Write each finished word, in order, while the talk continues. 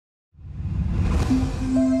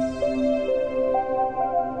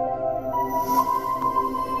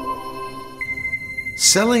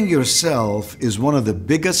Selling yourself is one of the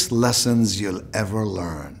biggest lessons you'll ever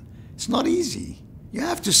learn. It's not easy. You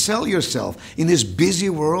have to sell yourself in this busy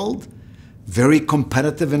world, very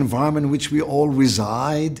competitive environment in which we all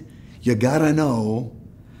reside. You gotta know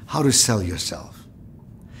how to sell yourself.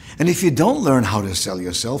 And if you don't learn how to sell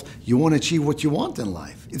yourself, you won't achieve what you want in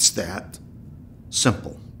life. It's that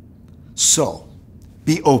simple. So,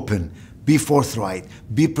 be open, be forthright,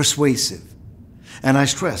 be persuasive. And I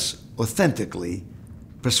stress, authentically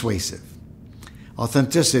persuasive.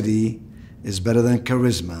 Authenticity is better than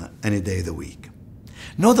charisma any day of the week.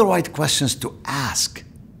 Know the right questions to ask,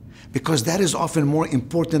 because that is often more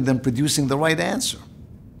important than producing the right answer.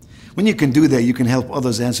 When you can do that, you can help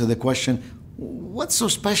others answer the question, what's so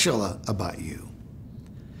special about you?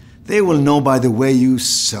 They will know by the way you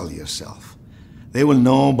sell yourself. They will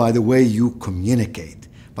know by the way you communicate,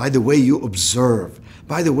 by the way you observe,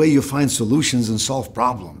 by the way you find solutions and solve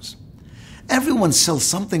problems. Everyone sells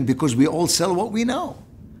something because we all sell what we know.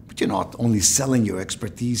 But you're not only selling your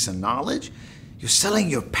expertise and knowledge, you're selling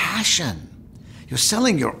your passion. You're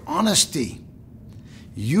selling your honesty.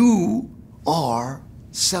 You are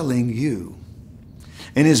selling you.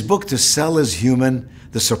 In his book, To Sell is Human,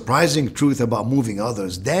 The Surprising Truth About Moving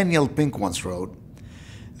Others, Daniel Pink once wrote,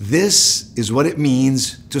 "This is what it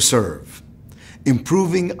means to serve,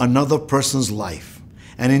 improving another person's life,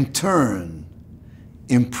 and in turn,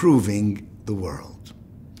 improving the world."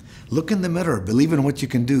 Look in the mirror, believe in what you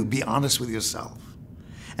can do, be honest with yourself,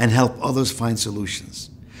 and help others find solutions.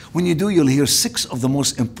 When you do, you'll hear 6 of the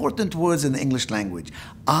most important words in the English language.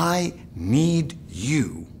 I need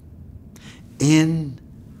you in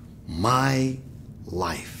my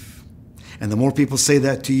life. And the more people say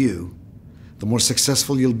that to you, the more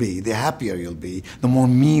successful you'll be, the happier you'll be, the more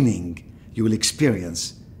meaning you will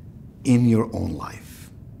experience in your own life.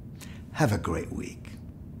 Have a great week.